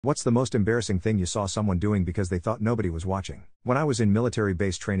What's the most embarrassing thing you saw someone doing because they thought nobody was watching? When I was in military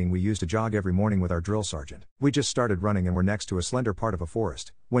base training, we used to jog every morning with our drill sergeant. We just started running and were next to a slender part of a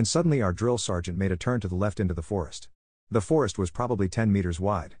forest, when suddenly our drill sergeant made a turn to the left into the forest. The forest was probably 10 meters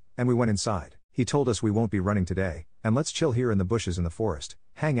wide, and we went inside. He told us we won't be running today, and let's chill here in the bushes in the forest,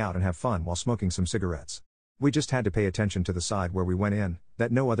 hang out and have fun while smoking some cigarettes. We just had to pay attention to the side where we went in,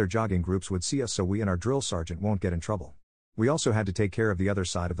 that no other jogging groups would see us so we and our drill sergeant won't get in trouble. We also had to take care of the other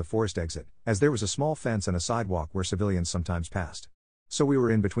side of the forest exit, as there was a small fence and a sidewalk where civilians sometimes passed. So we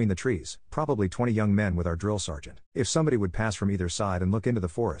were in between the trees, probably 20 young men with our drill sergeant. If somebody would pass from either side and look into the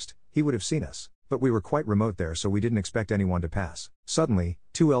forest, he would have seen us, but we were quite remote there so we didn't expect anyone to pass. Suddenly,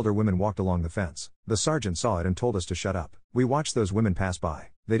 two elder women walked along the fence. The sergeant saw it and told us to shut up. We watched those women pass by.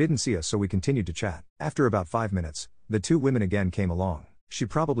 They didn't see us so we continued to chat. After about 5 minutes, the two women again came along. She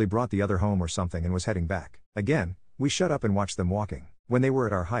probably brought the other home or something and was heading back. Again, we shut up and watched them walking. When they were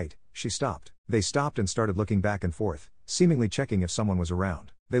at our height, she stopped. They stopped and started looking back and forth, seemingly checking if someone was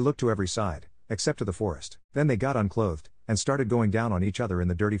around. They looked to every side, except to the forest. Then they got unclothed, and started going down on each other in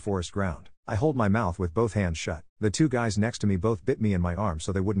the dirty forest ground. I hold my mouth with both hands shut. The two guys next to me both bit me in my arm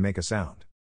so they wouldn't make a sound.